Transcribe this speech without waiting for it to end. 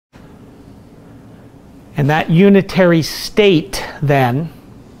And that unitary state then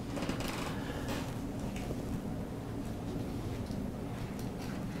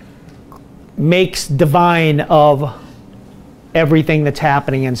makes divine of everything that's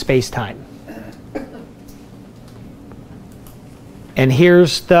happening in space-time. And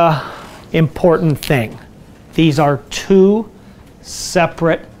here's the important thing. These are two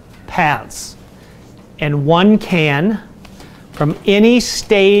separate paths. And one can, from any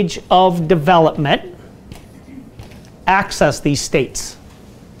stage of development, access these states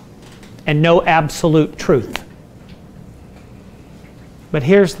and know absolute truth. But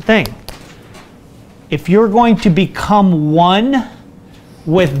here's the thing. If you're going to become one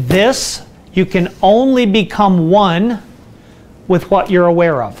with this, you can only become one with what you're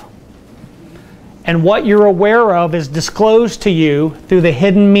aware of. And what you're aware of is disclosed to you through the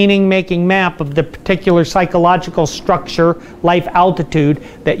hidden meaning-making map of the particular psychological structure, life altitude,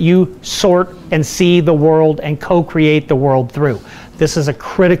 that you sort and see the world and co-create the world through. This is a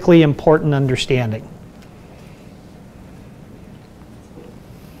critically important understanding.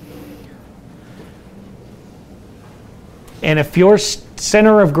 And if your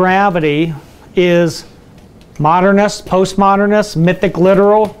center of gravity is modernist, postmodernist, mythic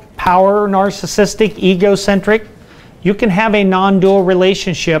literal, power narcissistic, egocentric, you can have a non-dual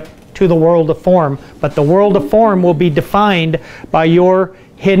relationship to the world of form, but the world of form will be defined by your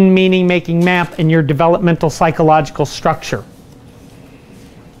hidden meaning-making map and your developmental psychological structure.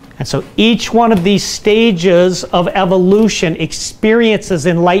 And so each one of these stages of evolution experiences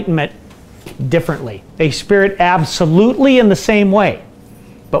enlightenment differently. They experience it absolutely in the same way,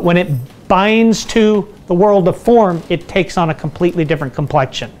 but when it binds to the world of form, it takes on a completely different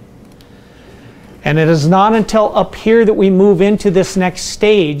complexion. And it is not until up here that we move into this next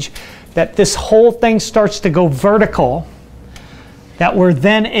stage that this whole thing starts to go vertical, that we're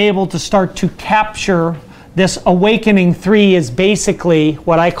then able to start to capture this awakening 3 is basically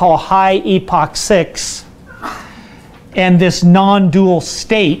what I call high epoch 6 and this non-dual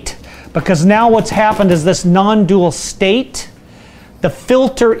state. Because now what's happened is this non-dual state, the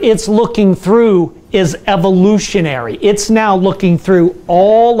filter it's looking through is evolutionary. It's now looking through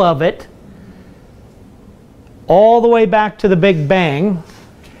all of it, all the way back to the Big Bang,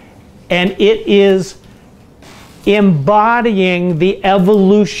 and it is embodying the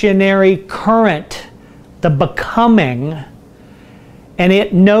evolutionary current, the becoming, and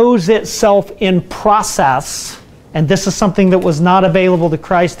it knows itself in process. And this is something that was not available to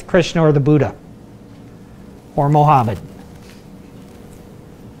Christ, Krishna, or the Buddha, or Mohammed.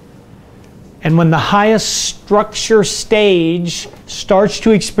 And when the highest structure stage starts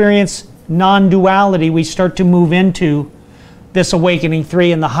to experience non-duality, we start to move into this awakening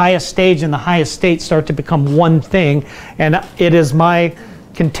 3, and the highest stage and the highest state start to become one thing. And it is my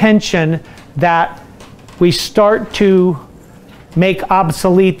contention that we start to make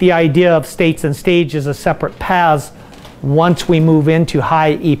obsolete the idea of states and stages as separate paths once we move into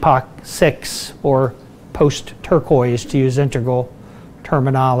high epoch 6 or post-turquoise, to use integral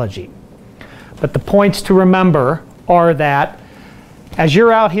terminology. But the points to remember are that as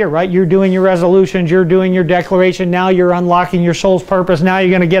you're out here, right, you're doing your resolutions, you're doing your declaration, now you're unlocking your soul's purpose, now you're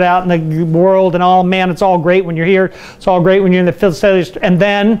going to get out in the world and all, man, it's all great when you're here, it's all great when you're in the fifth stage, and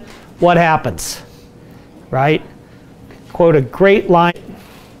then what happens, right? Quote a great line,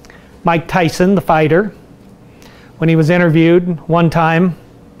 Mike Tyson, the fighter, when he was interviewed one time,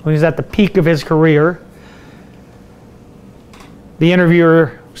 when he was at the peak of his career, the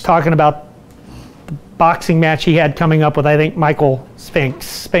interviewer was talking about the boxing match he had coming up with, I think, Michael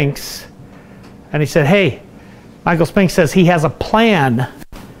Spinks. And he said, hey, Michael Spinks says he has a plan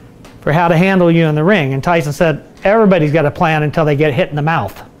for how to handle you in the ring. And Tyson said, everybody's got a plan until they get hit in the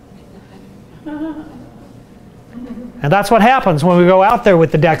mouth. And that's what happens when we go out there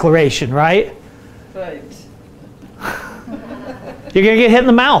with the declaration, right? Right. You're going to get hit in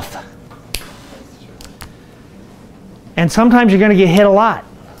the mouth. And sometimes you're going to get hit a lot,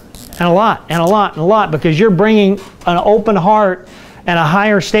 and a lot, and a lot, and a lot, because you're bringing an open heart and a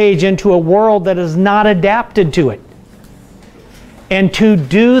higher stage into a world that is not adapted to it. And to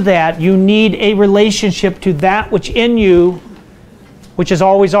do that, you need a relationship to that which in you, which is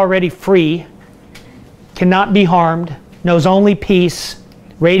always already free, cannot be harmed, knows only peace,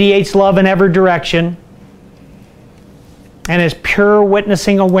 radiates love in every direction, and is pure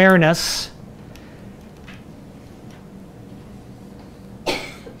witnessing awareness,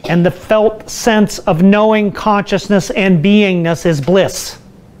 and the felt sense of knowing consciousness and beingness is bliss.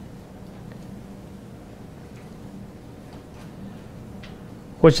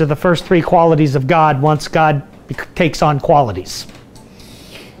 Which are the first three qualities of God once God takes on qualities.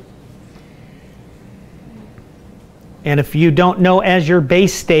 And if you don't know as your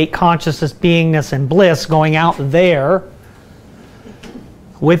base state, consciousness, beingness, and bliss, going out there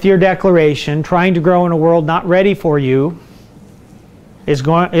with your declaration, trying to grow in a world not ready for you, there's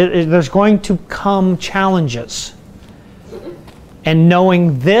going to come challenges. And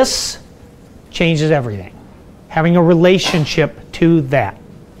knowing this changes everything. Having a relationship to that.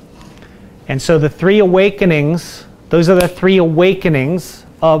 And so the 3 awakenings, those are the 3 awakenings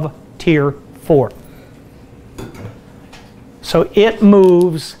of Tier 4. So it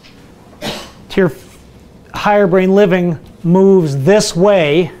moves, higher brain living moves this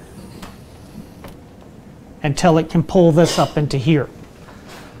way until it can pull this up into here.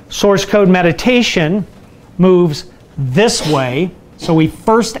 Source code meditation moves this way, so we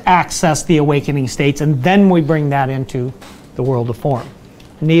first access the awakening states and then we bring that into the world of form.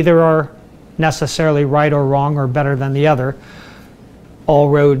 Neither are necessarily right or wrong or better than the other. All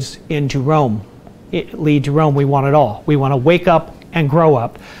roads into Rome lead to Rome. We want it all. We want to wake up and grow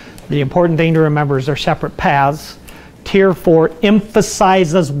up. The important thing to remember is they're separate paths. Tier 4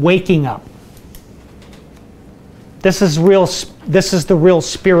 emphasizes waking up. This is the real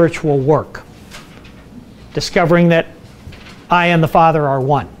spiritual work. Discovering that I and the Father are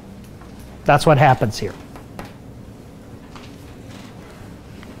one. That's what happens here.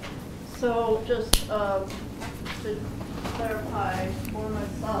 So just to clarify for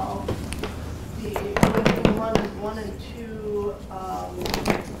myself, the awakening 1 and 2,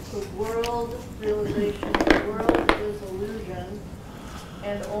 the world realization, the world is illusion,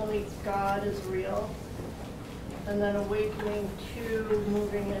 and only God is real. And then awakening 2,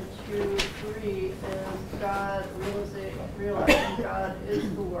 moving into 3, is God realizing God is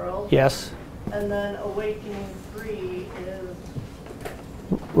the world. Yes. And then awakening 3 is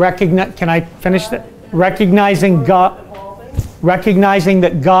can I finish that? Recognizing God, recognizing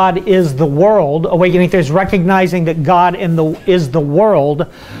that God is the world. Awakening 3 is recognizing that God is the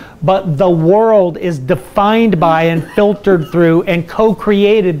world, but the world is defined by and filtered through and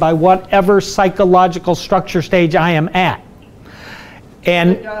co-created by whatever psychological structure stage I am at.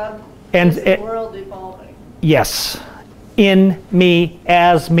 And the world evolving. Yes, in me,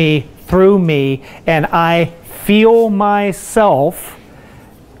 as me, through me, and I feel myself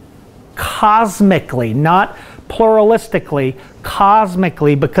cosmically, not pluralistically,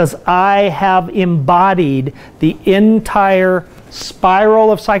 cosmically, because I have embodied the entire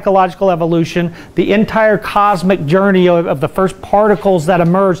spiral of psychological evolution, the entire cosmic journey of the first particles that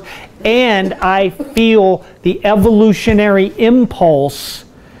emerged, and I feel the evolutionary impulse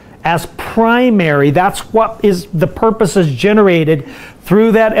as primary. That's what is the purpose is generated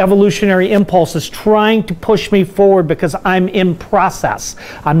through that evolutionary impulse, is trying to push me forward because I'm in process.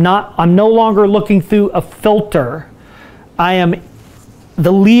 I'm no longer looking through a filter. I am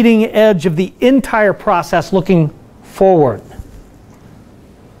the leading edge of the entire process looking forward.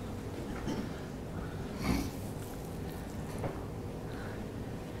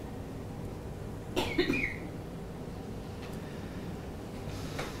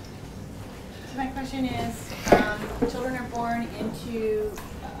 My question is, children are born into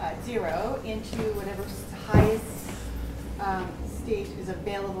 0, into whatever highest state is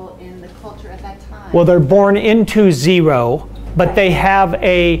available in the culture at that time. Well, they're born into 0, but they have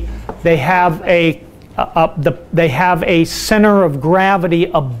a center of gravity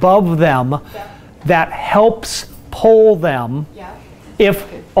above them that helps pull them if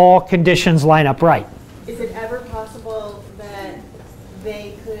all conditions line up right. Is it ever possible that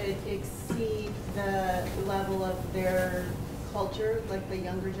they could exceed the level of their culture, like the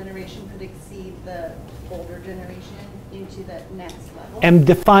younger generation could exceed the older generation into the next level? And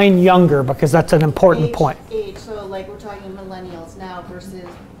define younger, because that's an important point. Age, so like we're talking millennials now versus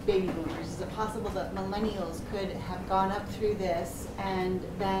baby boomers. Is it possible that millennials could have gone up through this and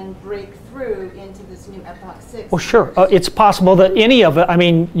then break through into this new Epoch 6? Well, sure. It's possible that any of it, I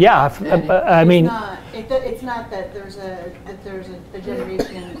mean, yeah. It's not that there's a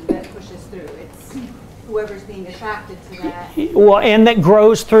generation that pushes through. It's whoever's being attracted to that. Well, and that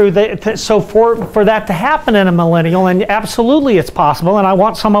grows through so for that to happen in a millennial, and absolutely it's possible, and I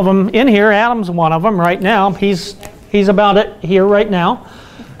want some of them in here. Adam's one of them right now. He's about it here right now,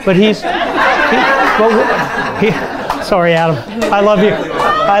 but sorry, Adam. I love you.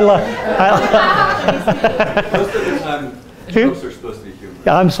 Most of the time, folks are supposed to be human.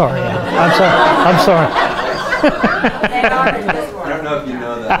 I'm sorry, Adam. I'm sorry. I don't know if you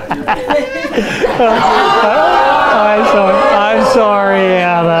know that. I'm sorry,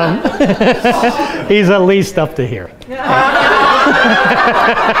 Adam. He's at least up to here.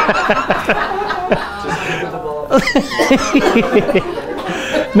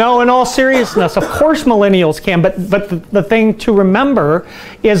 No, in all seriousness, of course millennials can, but the thing to remember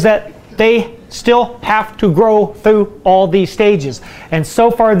is that they still have to grow through all these stages. And so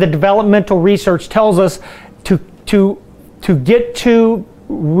far the developmental research tells us to get to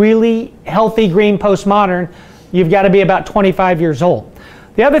really healthy green postmodern, you've got to be about 25 years old.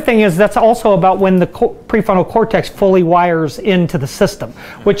 The other thing is that's also about when the prefrontal cortex fully wires into the system,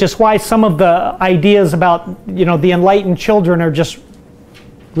 which is why some of the ideas about, you know, the enlightened children are just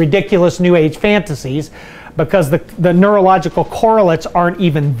ridiculous new age fantasies, because the neurological correlates aren't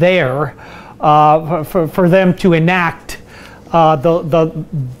even there for them to enact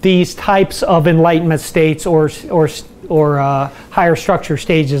these types of enlightenment states or higher structure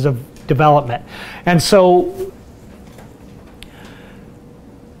stages of development. And so,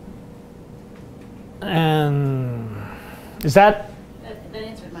 is that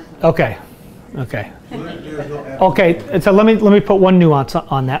answered my question. okay? Okay. Okay, so let me put one nuance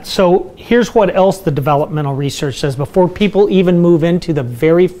on that. So here's what else the developmental research says before people even move into the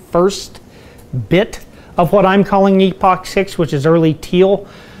very first bit of what I'm calling Epoch 6, which is early teal,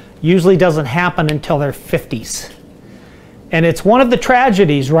 usually doesn't happen until their 50s. And it's one of the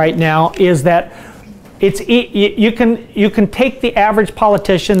tragedies right now is that you can take the average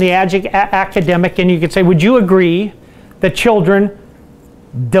politician, the average academic, and you can say, would you agree that children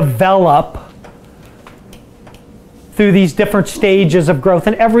develop through these different stages of growth?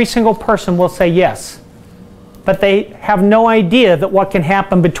 And every single person will say yes. But they have no idea that what can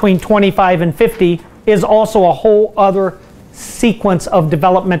happen between 25 and 50 is also a whole other sequence of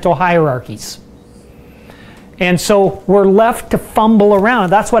developmental hierarchies. And so we're left to fumble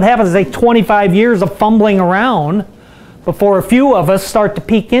around. That's what happens, is like 25 years of fumbling around before a few of us start to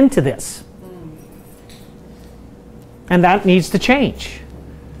peek into this. And that needs to change,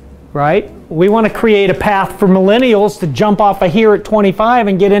 right? We want to create a path for millennials to jump off of here at 25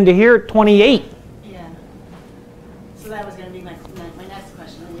 and get into here at 28. Yeah. So that was going to be my next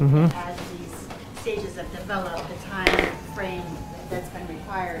question. Mm-hmm. As these stages have developed, the time frame that's been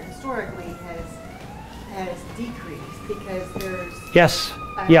required historically has decreased because there's Yes.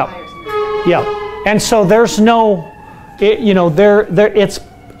 outliers in there. Yeah. And so there's no, you know, it's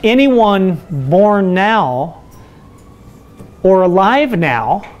anyone born now or alive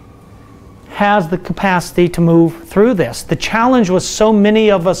now has the capacity to move through this. The challenge with so many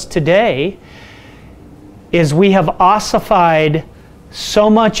of us today is we have ossified so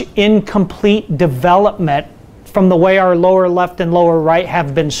much incomplete development from the way our lower left and lower right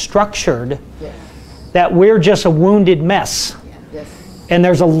have been structured, Yes. that we're just a wounded mess. Yes. And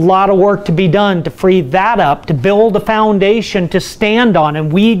there's a lot of work to be done to free that up, to build a foundation to stand on,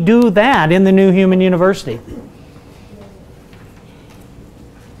 and we do that in the New Human University.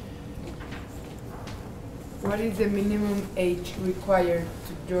 What is the minimum age required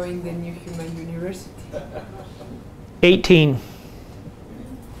to join the New Human University? 18.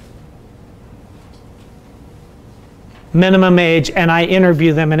 Minimum age, and I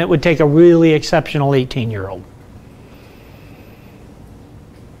interview them, and it would take a really exceptional 18-year-old.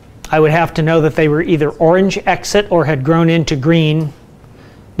 I would have to know that they were either orange exit or had grown into green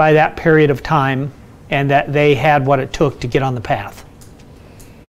by that period of time, and that they had what it took to get on the path.